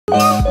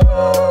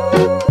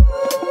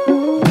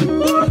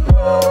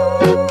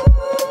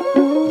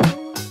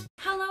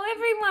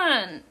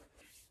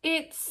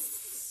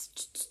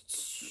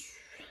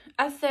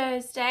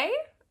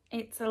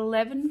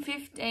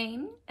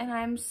11:15 and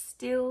I'm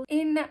still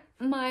in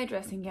my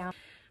dressing gown.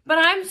 But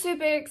I'm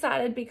super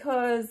excited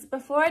because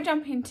before I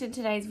jump into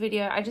today's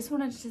video, I just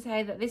wanted to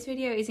say that this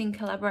video is in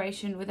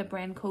collaboration with a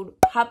brand called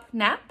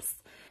PupNaps.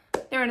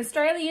 They're an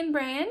Australian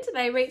brand.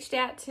 They reached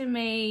out to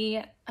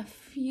me a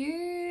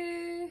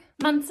few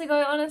months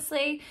ago,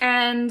 honestly.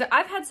 And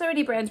I've had so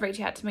many brands reach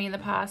out to me in the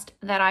past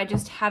that I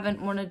just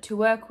haven't wanted to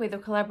work with or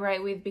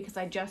collaborate with because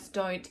I just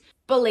don't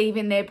believe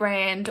in their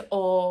brand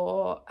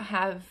or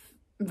have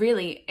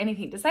really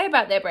anything to say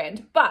about their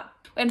brand. But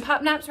when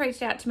PupNaps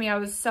reached out to me, I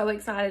was so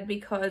excited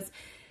because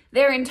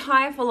their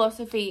entire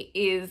philosophy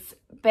is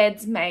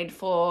beds made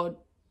for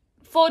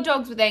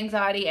dogs with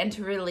anxiety and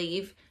to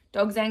relieve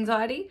dogs'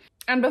 anxiety.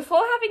 And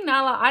before having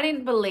Nala, I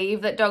didn't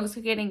believe that dogs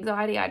could get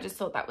anxiety. I just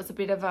thought that was a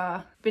bit of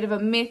a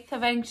myth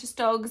of anxious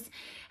dogs.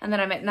 And then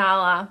I met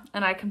Nala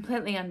and I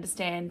completely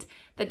understand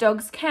that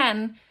dogs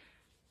can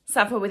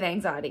suffer with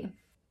anxiety.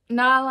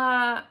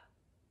 Nala,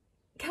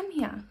 come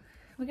here.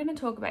 We're going to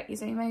talk about you,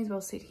 so you may as well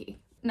sit here.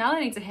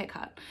 Nala needs a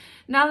haircut.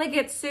 Nala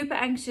gets super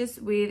anxious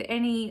with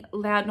any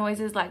loud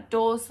noises like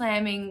door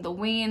slamming, the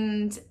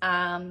wind.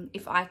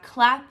 If I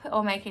clap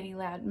or make any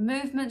loud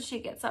movements, she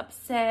gets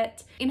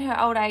upset. In her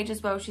old age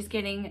as well, she's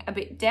getting a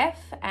bit deaf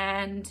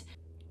and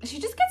she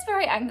just gets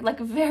very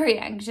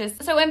anxious.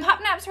 So when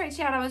PupNaps reached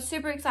out, I was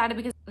super excited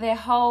because their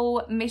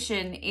whole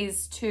mission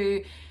is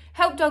to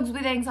help dogs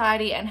with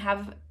anxiety and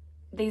have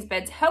these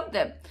beds help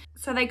them.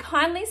 So they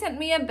kindly sent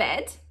me a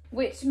bed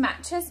which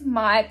matches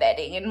my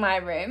bedding in my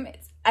room.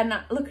 And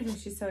look at her,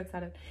 she's so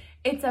excited.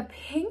 It's a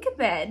pink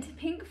bed,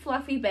 pink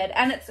fluffy bed.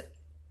 And it's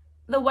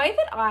the way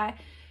that I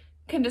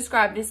can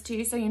describe this to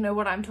you so you know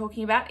what I'm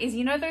talking about is,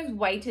 you know those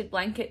weighted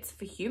blankets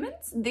for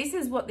humans? This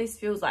is what this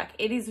feels like.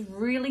 It is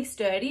really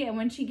sturdy, and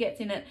when she gets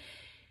in it,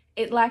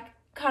 it like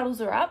cuddles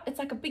her up. It's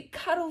like a big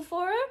cuddle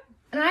for her.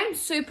 And I'm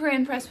super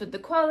impressed with the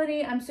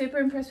quality. I'm super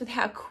impressed with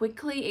how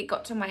quickly it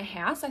got to my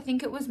house. I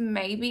think it was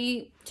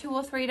maybe 2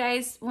 or 3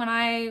 days when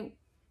I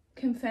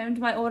confirmed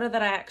my order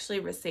that I actually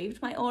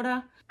received my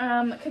order.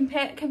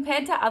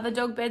 Compared to other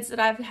dog beds that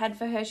I've had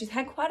for her, she's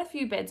had quite a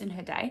few beds in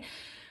her day.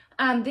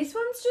 This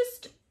one's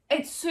just,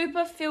 it's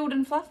super filled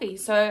and fluffy.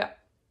 So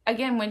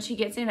again, when she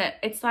gets in it,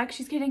 it's like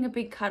she's getting a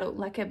big cuddle,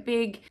 like a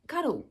big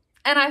cuddle.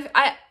 And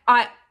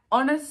I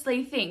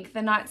honestly think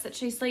the nights that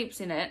she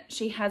sleeps in it,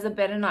 she has a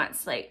better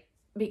night's sleep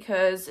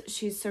because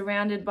she's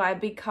surrounded by a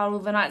big cuddle.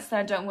 The nights that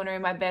I don't want her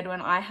in my bed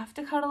when I have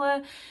to cuddle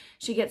her,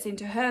 she gets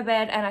into her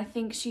bed, and I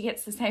think she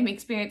gets the same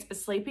experience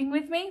as sleeping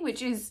with me,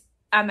 which is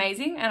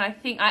amazing. And I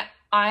think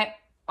I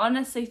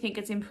honestly think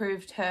it's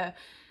improved her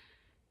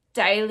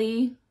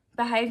daily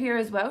behavior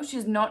as well.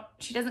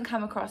 She doesn't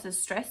come across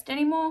as stressed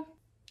anymore.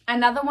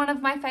 Another one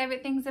of my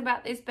favorite things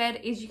about this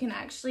bed is you can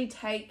actually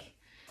take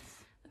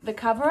the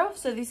cover off.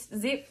 So this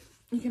zip,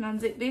 you can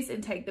unzip this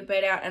and take the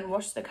bed out and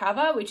wash the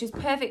cover, which is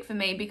perfect for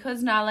me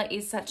because Nala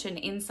is such an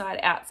inside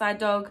outside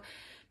dog.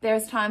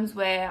 There's times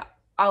where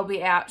I'll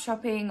be out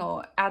shopping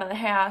or out of the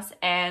house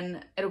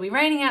and it'll be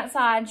raining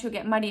outside. She'll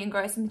get muddy and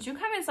gross, and she'll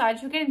come inside,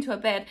 she'll get into a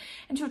bed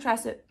and she'll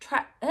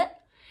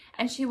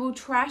she will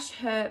trash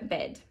her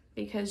bed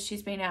because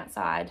she's been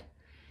outside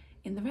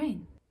in the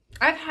rain.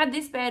 I've had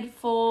this bed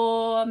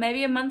for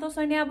maybe a month or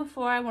so now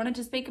before I wanted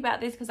to speak about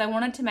this because I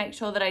wanted to make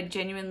sure that I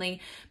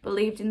genuinely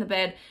believed in the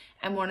bed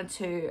and wanted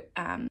to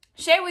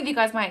share with you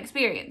guys my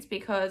experience,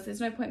 because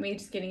there's no point me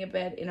just getting a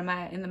bed in the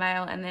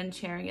mail and then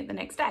sharing it the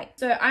next day.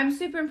 So I'm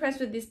super impressed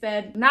with this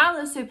bed.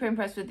 Nala's super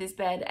impressed with this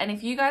bed. And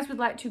if you guys would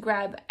like to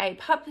grab a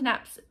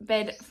PupNaps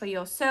bed for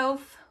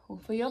yourself or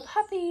for your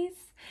puppies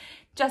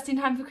just in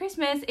time for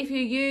Christmas, if you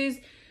use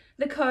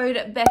the code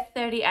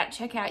BETH30 at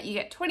checkout, you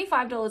get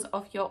 $25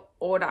 off your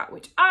order,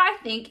 which I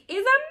think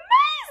is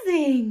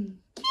amazing.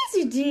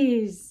 Yes, it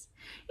is.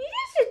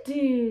 Yes, it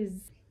is.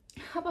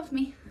 Hop off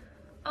me.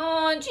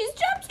 Oh, and she's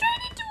jumped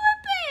straight into her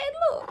bed.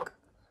 Look.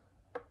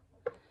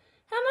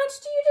 How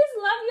much do you just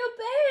love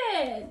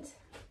your bed?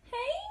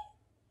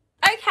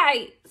 Hey?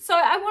 Okay, so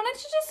I wanted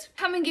to just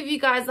come and give you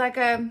guys like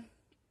a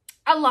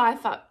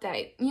life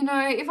update. You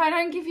know, if I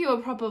don't give you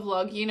a proper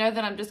vlog, you know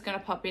that I'm just going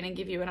to pop in and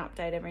give you an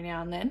update every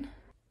now and then.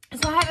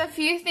 So I have a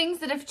few things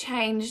that have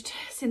changed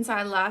since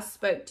I last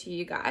spoke to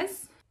you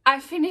guys. I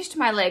finished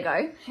my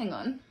Lego. Hang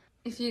on.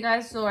 If you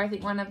guys saw, I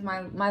think one of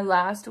my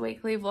last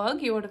weekly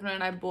vlog, you would have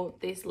known I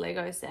bought this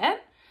Lego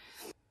set,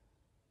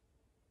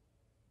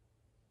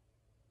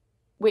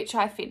 which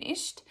I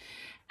finished.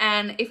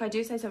 And if I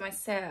do say so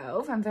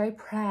myself, I'm very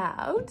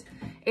proud.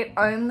 It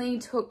only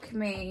took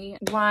me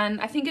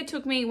I think it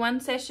took me one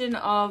session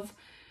of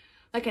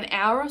like an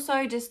hour or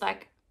so, just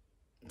like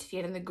to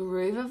get in the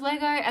groove of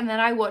Lego. And then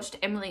I watched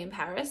Emily in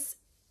Paris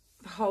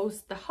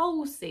the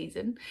whole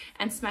season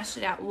and smashed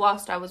it out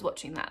whilst I was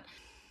watching that.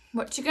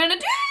 What you gonna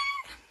do?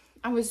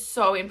 I was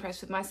so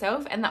impressed with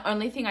myself, and the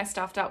only thing I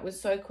stuffed up was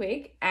so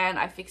quick and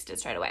I fixed it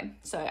straight away.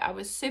 So I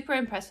was super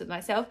impressed with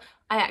myself.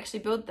 I actually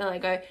built the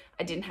Lego.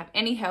 I didn't have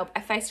any help.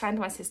 I FaceTimed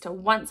my sister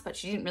once, but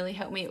she didn't really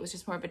help me. It was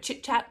just more of a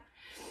chit chat,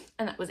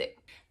 and that was it.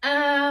 What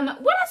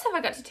else have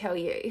I got to tell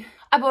you?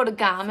 I bought a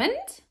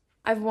garment.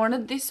 I've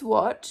wanted this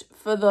watch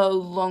for the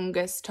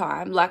longest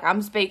time. Like,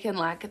 I'm speaking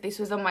like this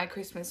was on my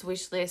Christmas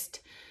wish list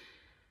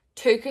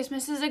 2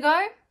 Christmases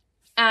ago.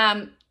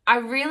 I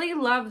really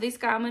love this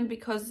Garmin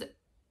because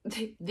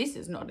this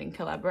is not in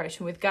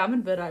collaboration with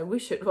Garmin, but I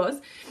wish it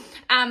was,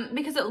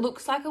 because it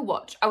looks like a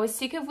watch. I was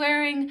sick of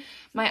wearing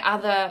my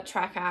other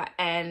tracker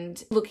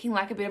and looking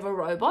like a bit of a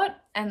robot,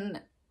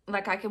 and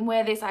like I can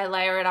wear this, I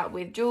layer it up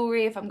with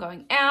jewelry if I'm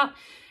going out,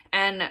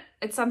 and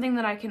it's something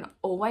that I can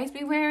always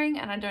be wearing,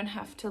 and I don't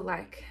have to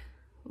like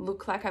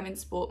look like I'm in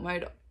sport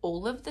mode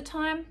all of the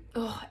time.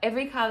 Oh,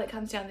 every car that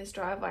comes down this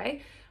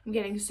driveway, I'm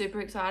getting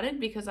super excited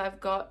because I've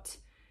got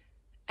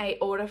a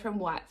order from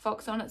White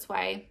Fox on its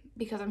way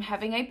because I'm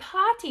having a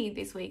party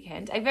this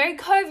weekend, a very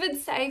COVID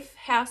safe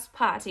house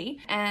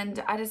party,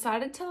 and I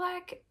decided to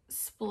like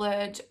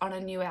splurge on a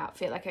new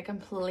outfit, like a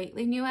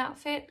completely new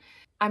outfit.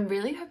 I'm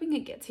really hoping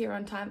it gets here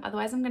on time,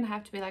 otherwise I'm gonna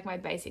have to be like my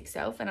basic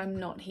self, and I'm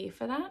not here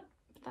for that,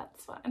 but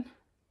that's fine.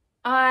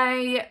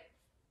 I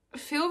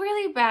feel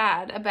really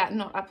bad about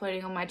not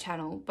uploading on my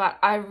channel, but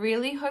I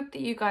really hope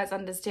that you guys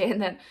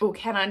understand that, or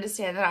can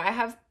understand that I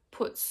have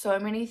put so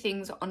many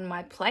things on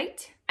my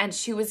plate, and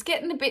she was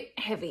getting a bit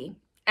heavy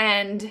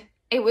and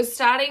it was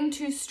starting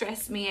to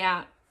stress me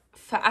out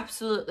for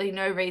absolutely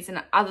no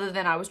reason other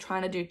than I was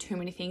trying to do too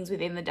many things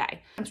within the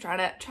day. I'm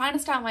trying to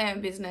start my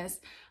own business.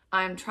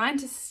 I'm trying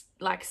to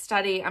like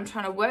study. I'm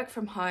trying to work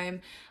from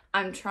home.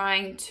 I'm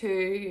trying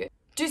to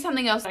do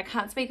something else I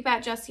can't speak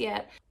about just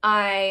yet.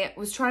 I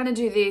was trying to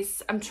do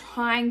this. I'm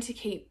trying to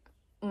keep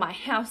my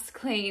house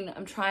clean.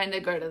 I'm trying to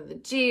go to the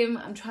gym.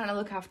 I'm trying to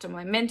look after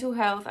my mental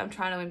health. I'm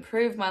trying to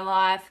improve my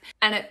life.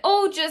 And it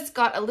all just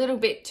got a little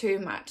bit too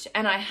much.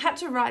 And I had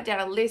to write down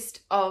a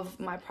list of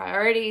my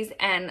priorities,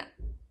 and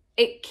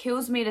it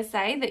kills me to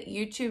say that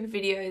YouTube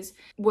videos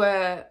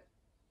were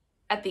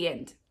at the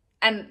end.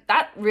 And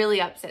that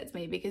really upsets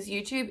me because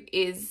YouTube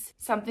is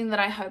something that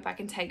I hope I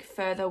can take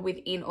further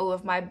within all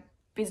of my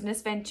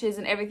business ventures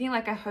and everything.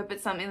 Like, I hope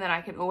it's something that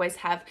I can always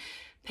have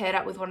paired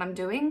up with what I'm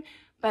doing.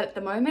 But at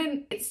the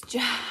moment, it's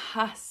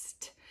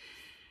just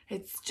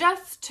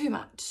too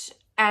much.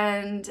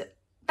 And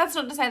that's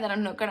not to say that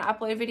I'm not going to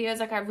upload videos.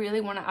 Like, I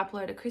really want to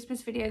upload a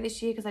Christmas video this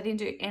year because I didn't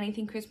do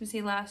anything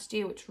Christmassy last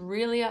year, which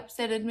really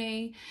upsetted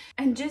me.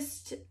 And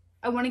just,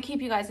 I want to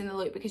keep you guys in the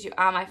loop because you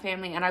are my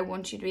family, and I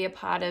want you to be a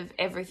part of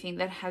everything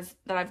that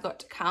I've got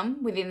to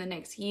come within the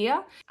next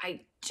year.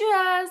 I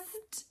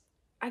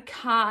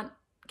can't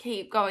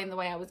keep going the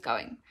way I was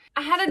going.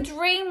 I had a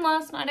dream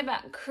last night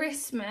about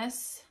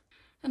Christmas,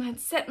 and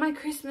I'd set my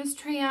Christmas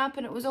tree up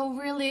and it was all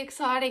really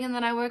exciting, and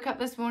then I woke up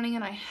this morning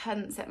and I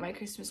hadn't set my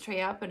Christmas tree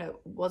up and it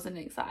wasn't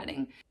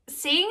exciting.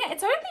 Seeing it,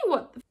 it's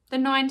only the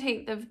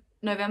 19th of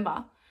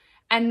November,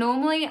 and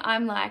normally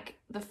I'm like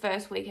the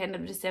first weekend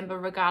of December,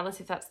 regardless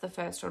if that's the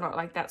first or not.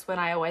 Like, that's when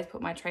I always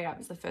put my tree up,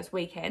 is the first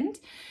weekend.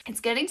 It's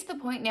getting to the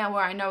point now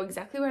where I know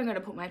exactly where I'm going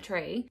to put my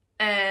tree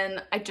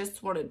and I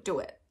just want to do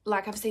it.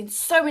 Like, I've seen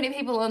so many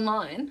people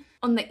online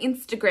on the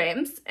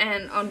Instagrams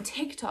and on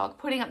TikTok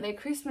putting up their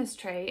Christmas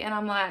tree, and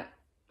I'm like,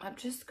 I've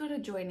just got to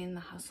join in the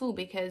hustle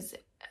because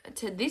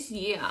to this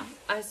year,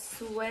 I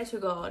swear to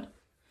God,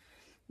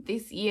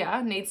 this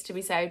year needs to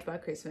be saved by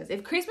Christmas.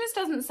 If Christmas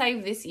doesn't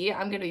save this year,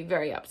 I'm going to be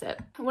very upset.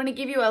 I want to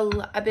give you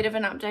a bit of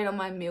an update on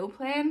my meal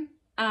plan.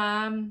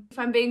 If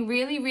I'm being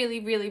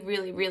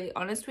really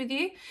honest with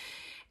you,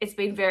 it's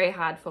been very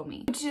hard for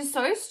me, which is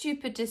so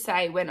stupid to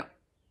say when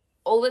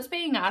all that's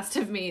being asked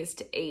of me is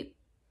to eat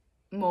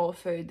more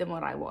food than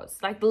what I was.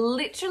 Like,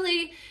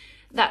 literally,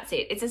 that's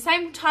it. It's the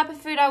same type of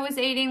food I was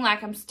eating.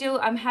 Like,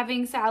 I'm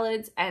having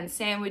salads and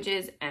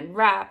sandwiches and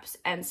wraps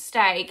and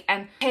steak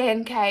and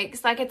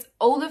pancakes. Like, it's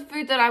all the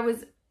food that I've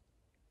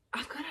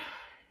got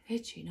a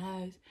itchy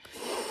nose.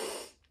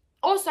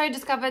 Also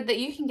discovered that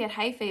you can get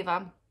hay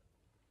fever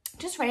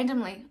just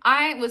randomly.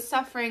 I was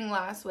suffering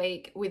last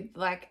week with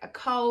like a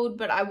cold,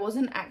 but I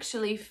wasn't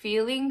actually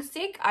feeling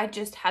sick. I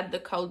just had the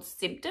cold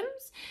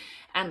symptoms,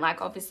 and like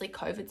obviously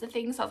COVID's a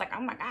thing, so I was like, oh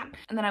my God.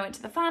 And then I went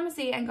to the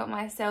pharmacy and got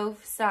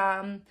myself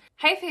some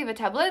hay fever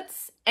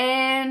tablets,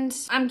 and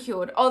I'm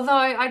cured. Although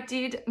I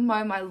did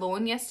mow my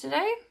lawn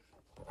yesterday.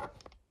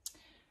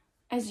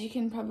 As you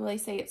can probably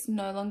see, it's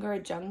no longer a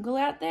jungle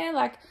out there.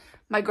 Like,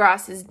 my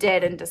grass is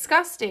dead and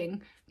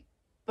disgusting,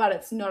 but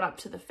it's not up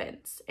to the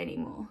fence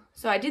anymore.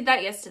 So I did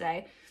that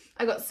yesterday.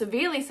 I got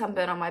severely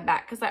sunburned on my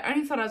back because I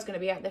only thought I was going to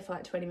be out there for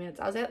like 20 minutes.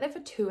 I was out there for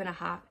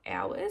 2.5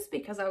 hours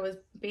because I was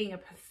being a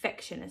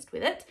perfectionist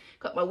with it.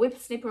 Got my whip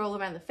snipper all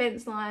around the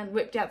fence line,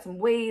 whipped out some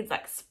weeds,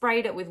 like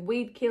sprayed it with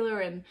weed killer,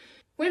 and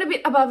went a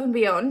bit above and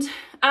beyond.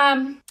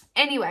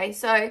 Anyway,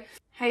 so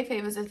hay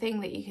fever is a thing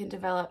that you can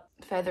develop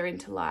further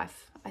into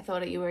life. I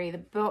thought that you were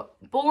either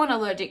born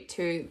allergic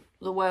to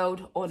the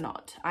world or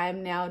not. I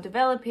am now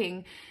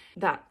developing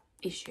that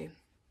issue.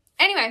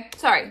 Anyway,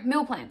 sorry,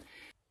 meal plan.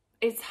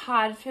 It's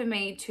hard for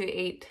me to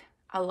eat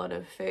a lot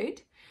of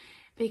food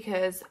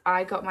because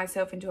I got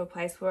myself into a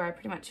place where I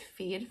pretty much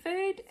feared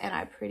food, and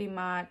I pretty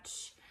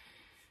much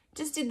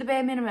just did the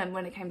bare minimum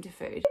when it came to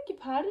food. Beg your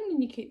pardon,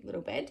 in your cute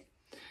little bed.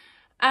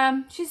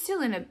 She's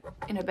still in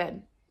a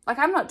bed. Like,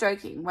 I'm not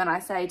joking when I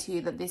say to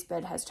you that this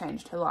bed has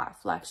changed her life.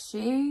 Like,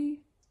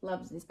 she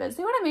loves this bed.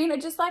 See what I mean?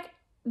 It just like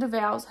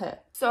devours her.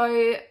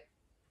 So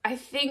I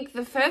think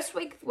the first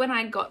week when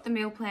I got the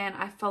meal plan,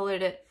 I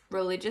followed it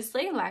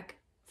religiously, like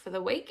for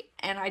the week,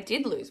 and I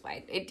did lose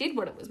weight. It did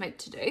what it was meant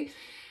to do.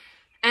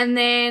 And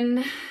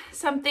then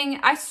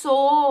I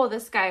saw the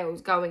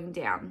scales going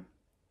down.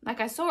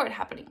 Like, I saw it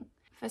happening.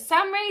 For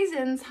some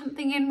reason,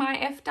 something in my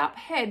effed up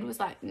head was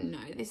like, no,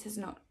 this is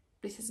not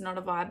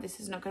a vibe. This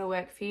is not going to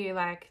work for you.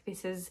 Like,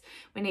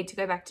 we need to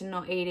go back to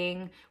not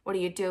eating. What are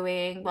you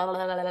doing? Blah,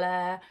 blah, blah, blah,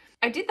 blah.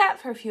 I did that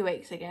for a few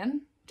weeks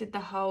again. Did the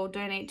whole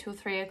don't eat till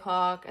 3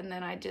 o'clock. And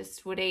then I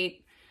just would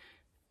eat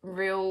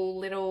real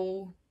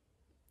little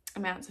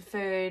amounts of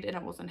food, and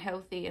it wasn't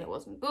healthy and it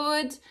wasn't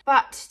good.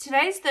 But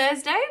today's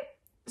Thursday.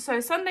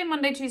 So Sunday,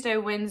 Monday, Tuesday,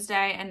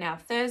 Wednesday, and now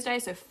Thursday.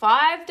 So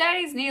 5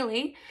 days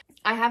nearly.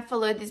 I have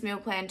followed this meal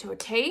plan to a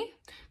T.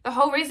 The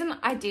whole reason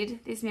I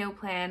did this meal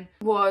plan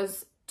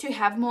was to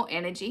have more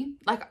energy.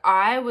 Like,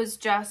 I was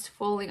just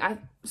falling. I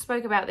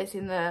spoke about this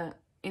in the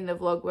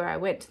vlog where I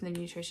went to the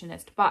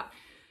nutritionist, but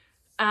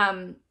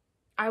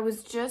I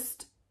was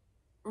just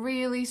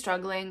really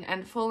struggling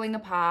and falling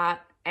apart,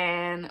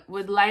 and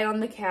would lay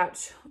on the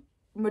couch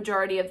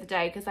majority of the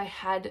day because I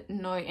had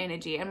no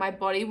energy, and my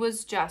body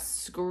was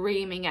just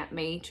screaming at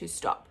me to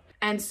stop.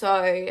 And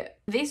so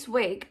this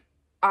week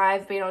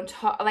I've been on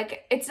top.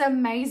 Like, it's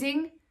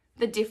amazing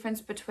the difference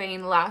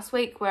between last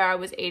week where I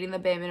was eating the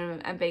bare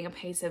minimum and being a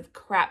piece of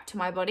crap to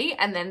my body,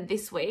 and then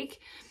this week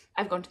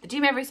I've gone to the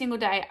gym every single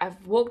day,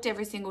 I've walked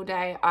every single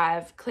day,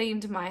 I've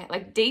cleaned my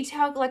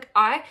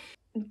I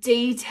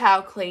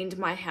detail cleaned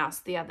my house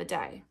the other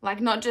day. Like,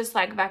 not just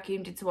like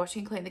vacuumed, did some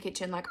washing, cleaned the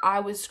kitchen. Like,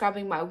 I was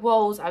scrubbing my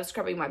walls, I was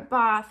scrubbing my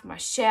bath, my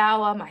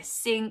shower, my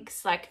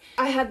sinks. Like,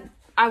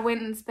 I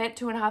went and spent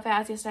 2.5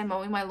 hours yesterday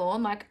mowing my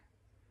lawn. Like,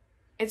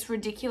 it's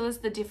ridiculous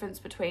the difference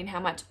between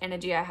how much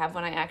energy I have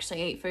when I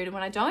actually eat food and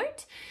when I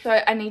don't. So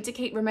I need to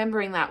keep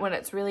remembering that when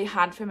it's really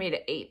hard for me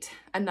to eat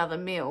another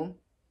meal.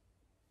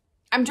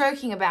 I'm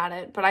joking about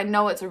it, but I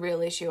know it's a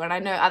real issue, and I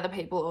know other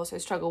people also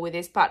struggle with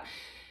this, but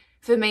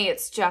for me,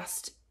 it's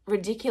just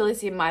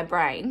ridiculous in my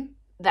brain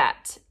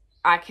that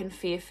I can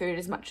fear food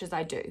as much as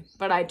I do,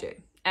 but I do.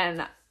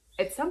 And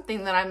it's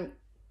something that I'm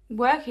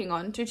working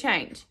on to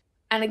change.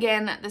 And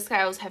again, the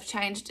scales have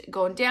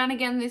gone down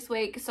again this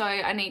week. So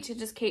I need to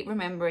just keep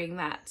remembering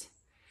that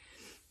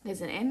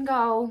there's an end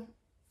goal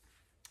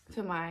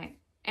for my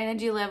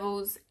energy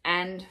levels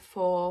and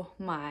for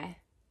my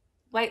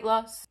weight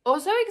loss.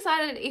 Also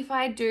excited if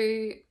I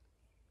do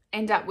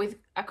end up with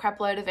a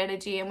crap load of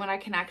energy, and when I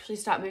can actually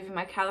start moving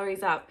my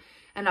calories up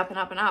and up and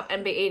up and up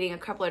and be eating a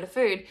crap load of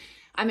food,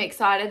 I'm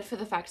excited for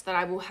the fact that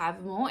I will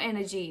have more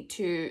energy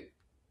to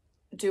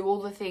do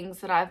all the things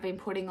that I've been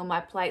putting on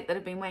my plate that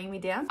have been weighing me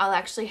down. I'll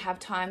actually have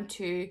time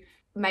to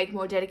make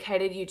more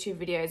dedicated YouTube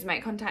videos,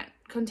 make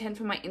content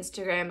for my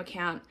Instagram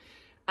account,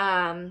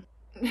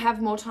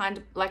 have more time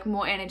to, like,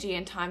 more energy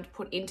and time to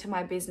put into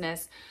my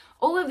business.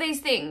 All of these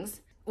things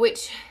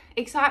which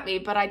excite me,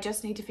 but I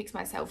just need to fix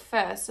myself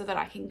first so that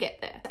I can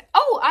get there.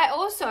 Oh, I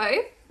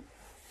also,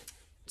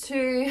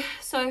 to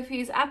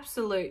Sophie's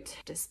absolute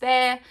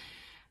despair,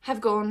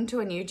 have gone to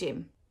a new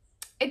gym.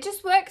 It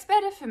just works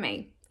better for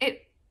me.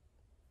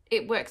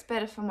 It works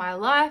better for my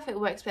life. It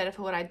works better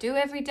for what I do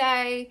every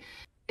day.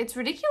 It's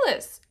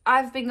ridiculous.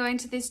 I've been going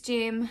to this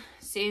gym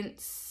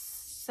since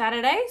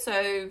Saturday,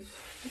 so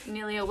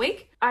nearly a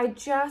week.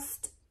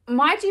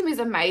 My gym is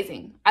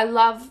amazing. I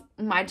love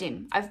my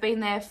gym. I've been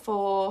there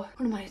for,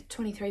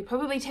 23,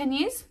 probably 10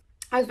 years.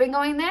 I've been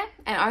going there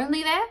and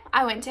only there.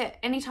 I went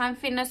to Anytime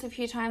Fitness a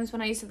few times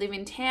when I used to live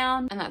in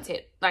town, and that's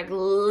it. Like,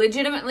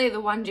 legitimately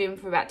the one gym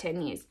for about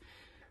 10 years.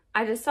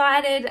 I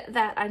decided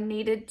that I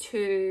needed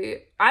to,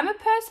 I'm a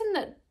person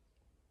that,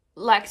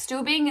 like,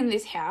 still being in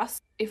this house,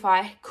 if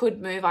I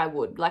could move, I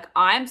would. Like,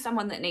 I'm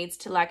someone that needs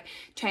to, like,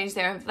 change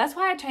that's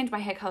why I change my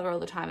hair color all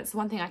the time. It's the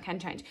one thing I can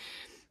change.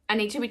 I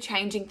need to be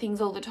changing things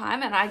all the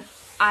time, and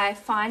I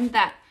find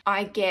that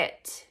I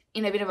get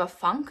in a bit of a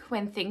funk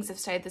when things have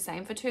stayed the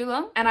same for too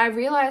long. And I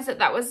realized that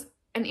that was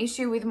an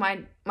issue with my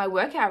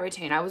workout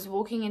routine. I was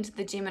walking into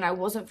the gym and I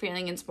wasn't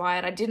feeling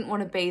inspired. I didn't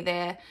want to be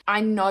there.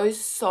 I know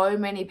so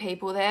many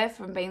people there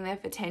from being there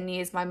for 10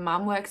 years. My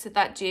mum works at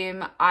that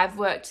gym. I've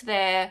worked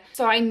there.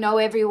 So I know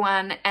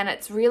everyone, and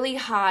it's really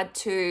hard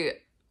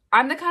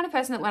I'm the kind of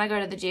person that when I go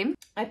to the gym,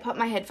 I put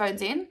my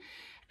headphones in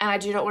and I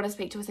do not want to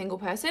speak to a single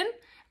person.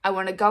 I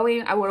want to go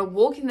in, I want to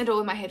walk in the door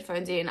with my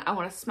headphones in, I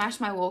want to smash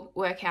my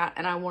workout,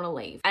 and I want to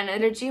leave. And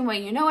at a gym where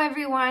you know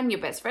everyone,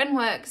 your best friend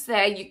works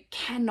there, you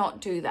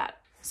cannot do that.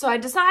 So I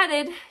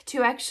decided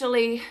to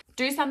actually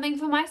do something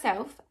for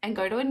myself and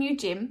go to a new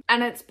gym,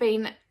 and it's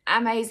been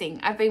amazing.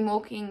 I've been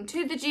walking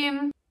to the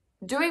gym,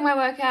 doing my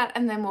workout,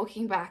 and then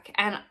walking back,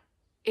 and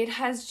it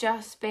has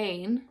just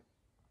been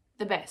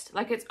the best.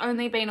 Like, it's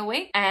only been a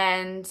week,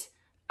 and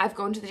I've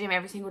gone to the gym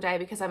every single day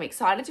because I'm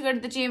excited to go to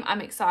the gym.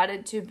 I'm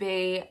excited to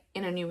be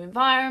in a new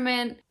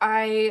environment.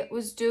 I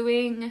was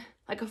doing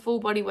like a full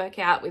body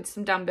workout with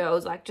some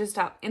dumbbells, like just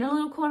up in a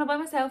little corner by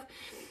myself.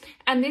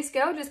 And this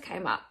girl just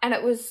came up and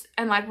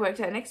like worked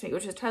out next to me,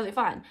 which was totally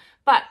fine.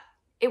 But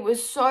it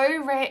was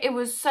so rare. It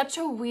was such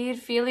a weird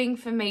feeling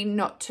for me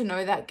not to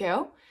know that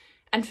girl.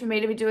 And for me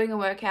to be doing a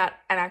workout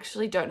and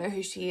actually don't know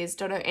who she is,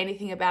 don't know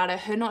anything about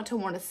her not to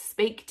want to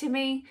speak to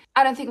me.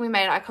 I don't think we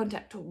made eye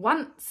contact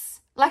once.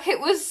 Like it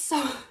was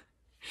so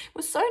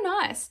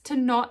nice to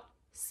not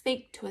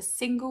speak to a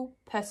single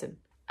person.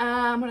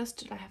 What else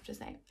did I have to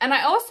say? And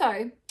I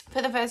also,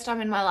 for the first time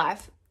in my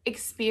life,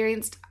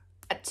 experienced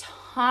a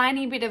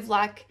tiny bit of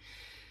like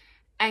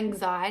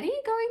anxiety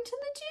going to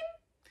the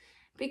gym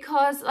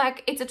because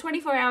like it's a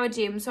 24-hour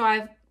gym.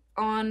 So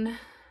on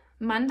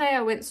Monday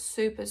I went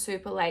super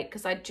late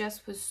because I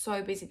just was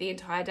so busy the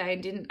entire day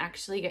and didn't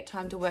actually get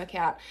time to work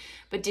out,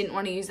 but didn't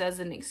want to use it as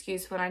an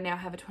excuse when I now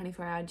have a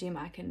 24-hour gym.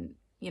 I can,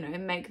 you know,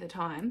 make the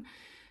time.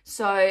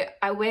 So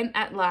I went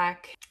at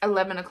like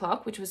 11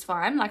 o'clock, which was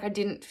fine. Like I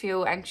didn't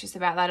feel anxious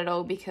about that at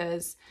all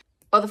because,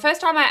 well, the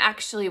first time I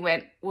actually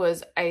went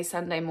was a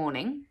Sunday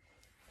morning.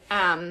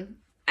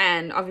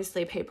 And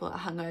obviously people are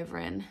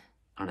hungover and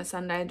on a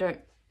Sunday don't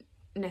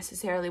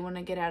necessarily want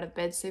to get out of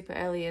bed super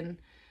early and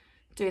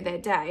do their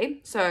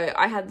day. So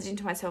I had the gym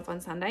to myself on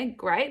Sunday,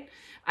 great.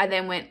 I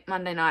then went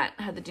Monday night,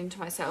 had the gym to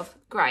myself,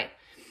 great.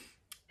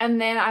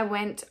 And then I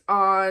went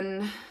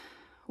on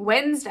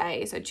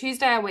Wednesday. So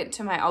Tuesday I went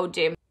to my old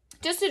gym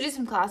just to do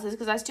some classes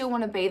because I still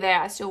want to be there.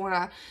 I still want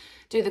to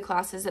do the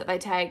classes that they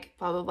take,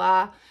 blah, blah,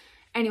 blah.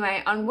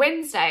 Anyway, on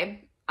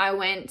Wednesday I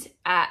went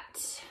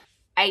at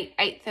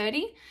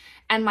 8:30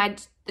 and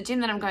the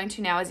gym that I'm going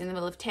to now is in the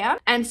middle of town.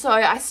 And so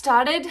I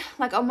started,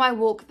 like on my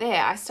walk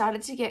there, I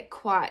started to get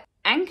quite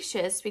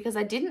anxious because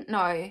I didn't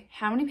know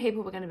how many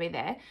people were going to be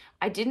there.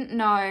 I didn't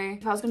know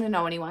if I was going to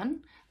know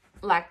anyone,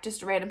 like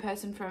just a random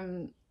person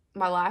from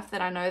my life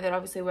that I know that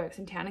obviously works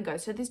in town and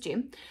goes to this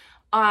gym.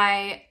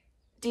 I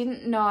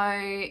didn't know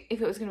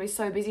if it was going to be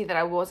so busy that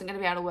I wasn't going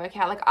to be able to work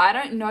out. Like I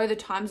don't know the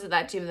times of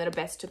that gym that are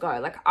best to go.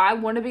 Like I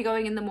want to be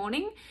going in the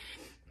morning,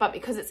 but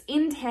because it's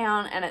in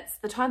town and it's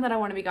the time that I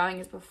want to be going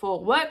is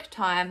before work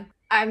time,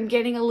 I'm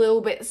getting a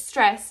little bit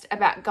stressed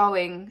about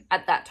going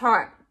at that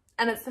time.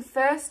 And it's the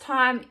first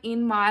time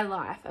in my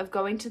life of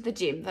going to the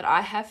gym that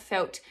I have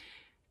felt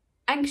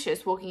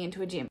anxious walking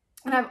into a gym.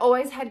 And I've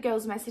always had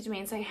girls message me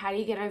and say, how do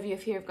you get over your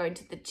fear of going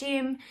to the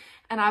gym?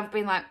 And I've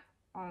been like,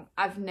 oh,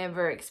 I've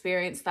never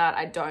experienced that.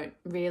 I don't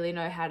really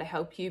know how to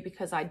help you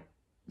because I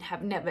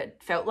have never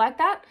felt like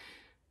that.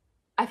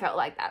 I felt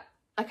like that.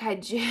 Like I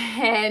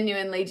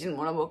genuinely didn't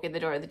want to walk in the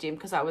door of the gym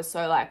because I was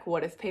so like,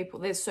 what if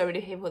there's so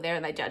many people there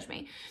and they judge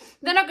me?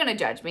 They're not going to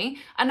judge me.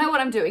 I know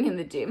what I'm doing in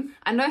the gym.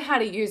 I know how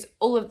to use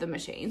all of the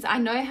machines. I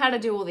know how to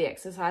do all the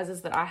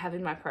exercises that I have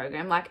in my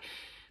program. Like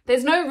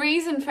there's no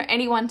reason for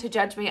anyone to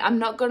judge me. I'm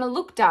not going to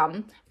look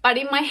dumb, but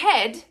in my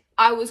head,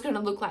 I was going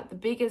to look like the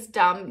biggest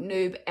dumb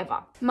noob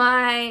ever.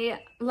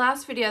 My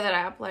last video that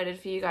I uploaded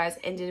for you guys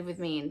ended with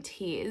me in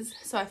tears.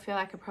 So I feel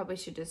like I probably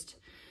should just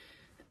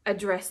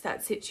address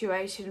that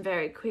situation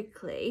very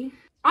quickly.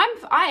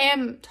 I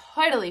am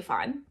totally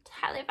fine,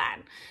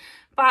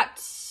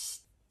 but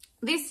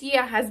this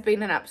year has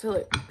been an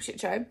absolute shit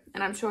show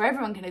and I'm sure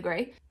everyone can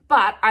agree,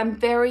 but I'm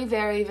very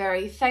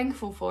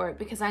thankful for it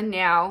because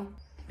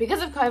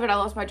because of COVID I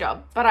lost my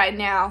job, but I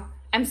now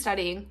am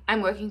studying,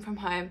 I'm working from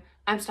home,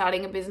 I'm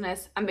starting a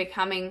business, I'm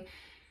becoming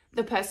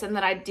the person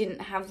that I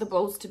didn't have the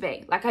balls to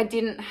be. Like I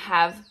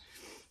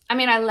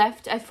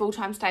left a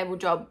full-time stable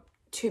job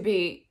to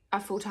be a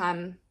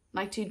full-time,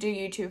 like to do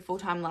YouTube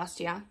full-time last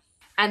year.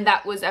 And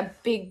that was a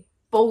big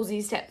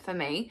ballsy step for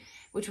me,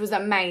 which was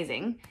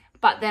amazing.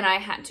 But then I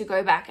had to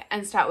go back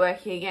and start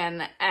working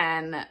again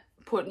and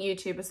put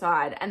YouTube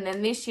aside. And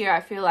then this year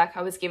I feel like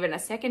I was given a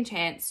second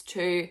chance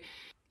to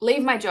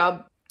leave my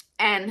job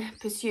and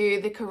pursue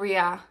the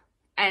career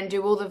and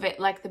do all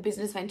the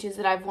business ventures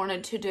that I've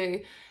wanted to do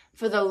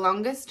for the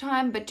longest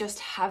time, but just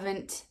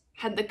haven't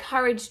had the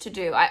courage to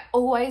do. I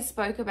always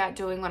spoke about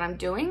doing what I'm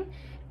doing,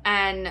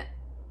 and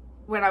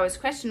when I was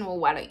questioned, well,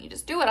 why don't you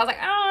just do it? I was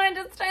like, oh, I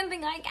just don't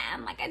think I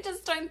can. Like, I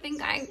just don't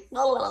think I,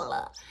 blah, blah,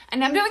 blah.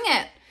 And I'm doing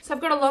it. So I've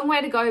got a long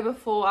way to go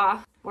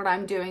before what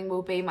I'm doing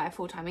will be my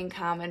full-time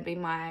income and be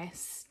my,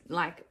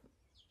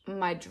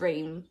 my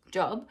dream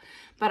job.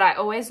 But I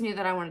always knew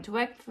that I wanted to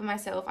work for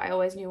myself. I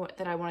always knew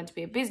that I wanted to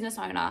be a business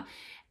owner.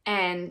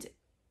 And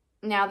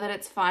now that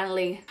it's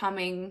finally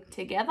coming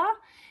together,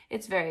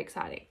 it's very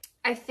exciting.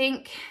 I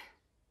think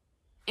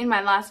in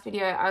my last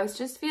video, I was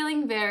just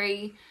feeling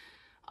very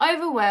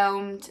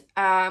overwhelmed.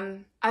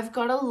 I've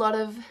got a lot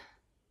of,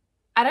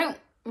 I don't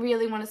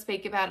really want to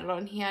speak about it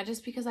on here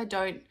just because I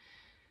don't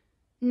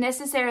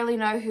necessarily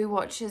know who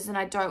watches and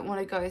I don't want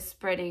to go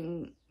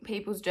spreading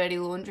people's dirty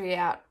laundry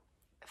out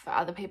for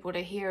other people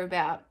to hear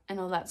about and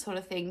all that sort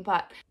of thing.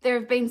 But there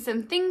have been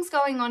some things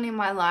going on in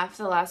my life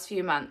the last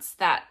few months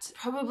that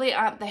probably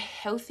aren't the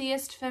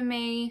healthiest for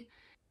me,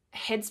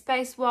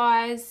 headspace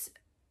wise,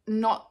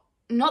 not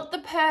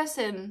the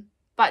person,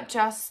 but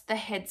just the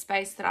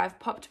headspace that I've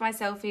popped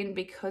myself in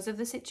because of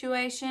the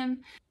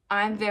situation.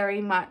 I'm very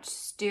much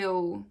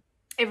still,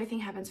 everything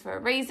happens for a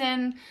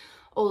reason,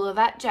 all of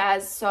that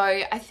jazz. So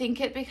I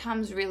think it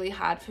becomes really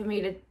hard for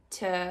me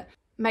to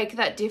make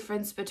that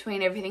difference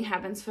between everything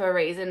happens for a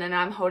reason and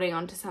I'm holding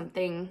on to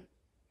something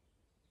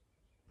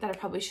that I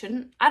probably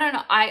shouldn't. I don't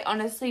know. I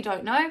honestly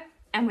don't know.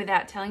 And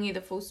without telling you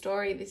the full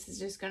story, this is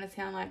just going to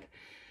sound like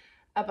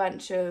a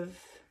bunch of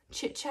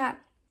chit chat.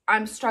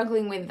 I'm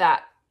struggling with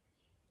that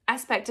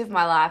aspect of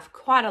my life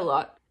quite a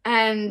lot.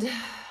 And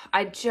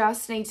I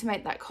just need to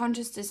make that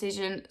conscious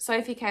decision.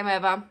 Sophie came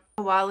over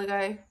a while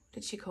ago.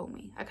 Did she call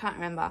me? I can't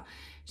remember.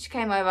 She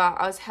came over.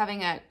 I was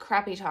having a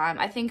crappy time.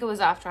 I think it was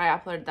after I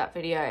uploaded that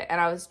video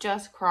and I was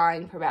just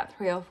crying for about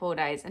 3 or 4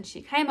 days. And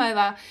she came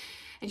over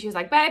and she was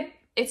like, babe,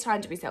 it's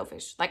time to be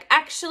selfish. Like,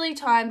 actually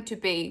time to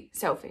be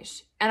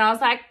selfish. And I was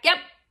like, yep,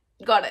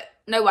 got it.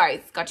 No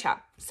worries.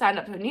 Gotcha. Signed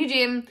up to a new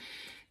gym,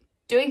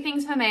 doing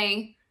things for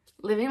me,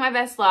 living my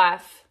best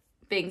life,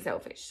 being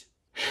selfish.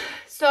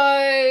 So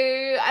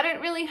I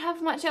don't really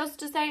have much else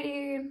to say to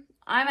you.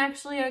 I'm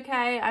actually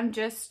okay. I'm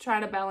just trying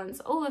to balance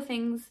all the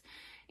things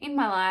in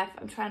my life.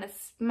 I'm trying to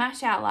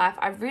smash out life.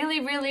 I really,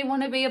 really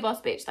want to be a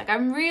boss bitch. Like,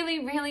 I'm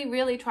really, really,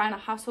 really trying to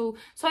hustle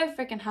so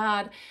freaking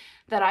hard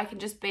that I can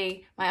just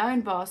be my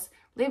own boss,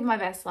 live my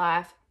best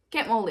life,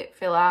 get more lip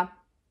filler,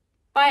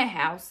 buy a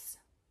house,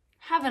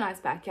 have a nice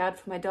backyard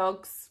for my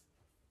dogs.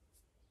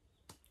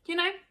 You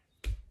know,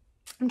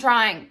 I'm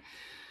trying.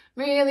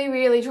 Really,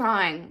 really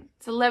trying.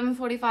 It's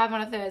 11:45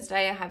 on a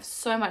Thursday. I have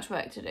so much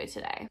work to do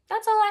today.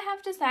 That's all I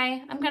have to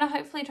say. I'm going to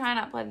hopefully try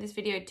and upload this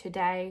video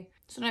today.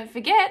 So don't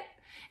forget,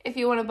 if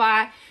you want to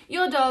buy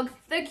your dog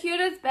the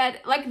cutest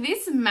bed, like,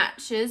 this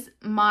matches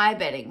my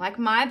bedding. Like,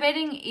 my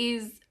bedding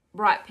is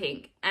bright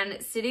pink and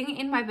it's sitting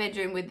in my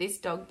bedroom with this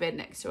dog bed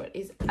next to it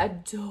is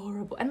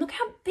adorable. And look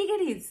how big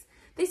it is.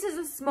 This is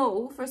a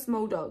small for a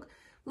small dog.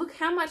 Look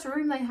how much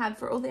room they have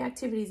for all the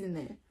activities in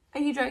there.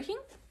 Are you joking?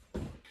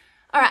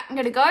 All right, I'm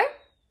going to go.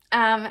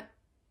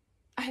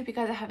 I hope you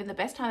guys are having the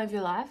best time of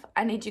your life.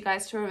 I need you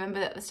guys to remember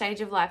that the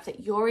stage of life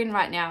that you're in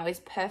right now is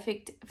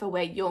perfect for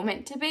where you're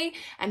meant to be,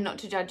 and not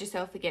to judge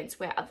yourself against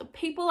where other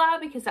people are,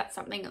 because that's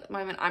something at the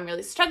moment I'm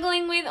really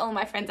struggling with. All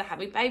my friends are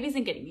having babies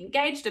and getting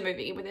engaged and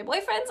moving in with their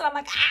boyfriends, and I'm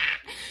like,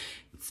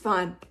 it's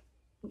fine.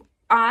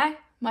 I,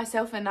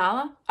 myself and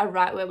Nala are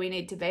right where we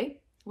need to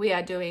be. We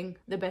are doing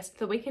the best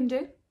that we can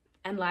do,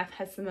 and life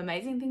has some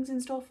amazing things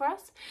in store for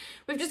us.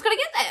 We've just got to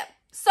get there.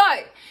 So,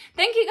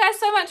 thank you guys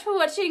so much for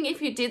watching.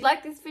 If you did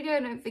like this video,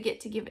 don't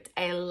forget to give it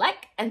a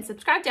like and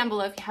subscribe down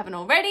below if you haven't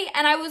already.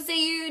 And I will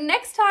see you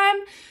next time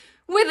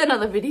with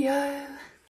another video.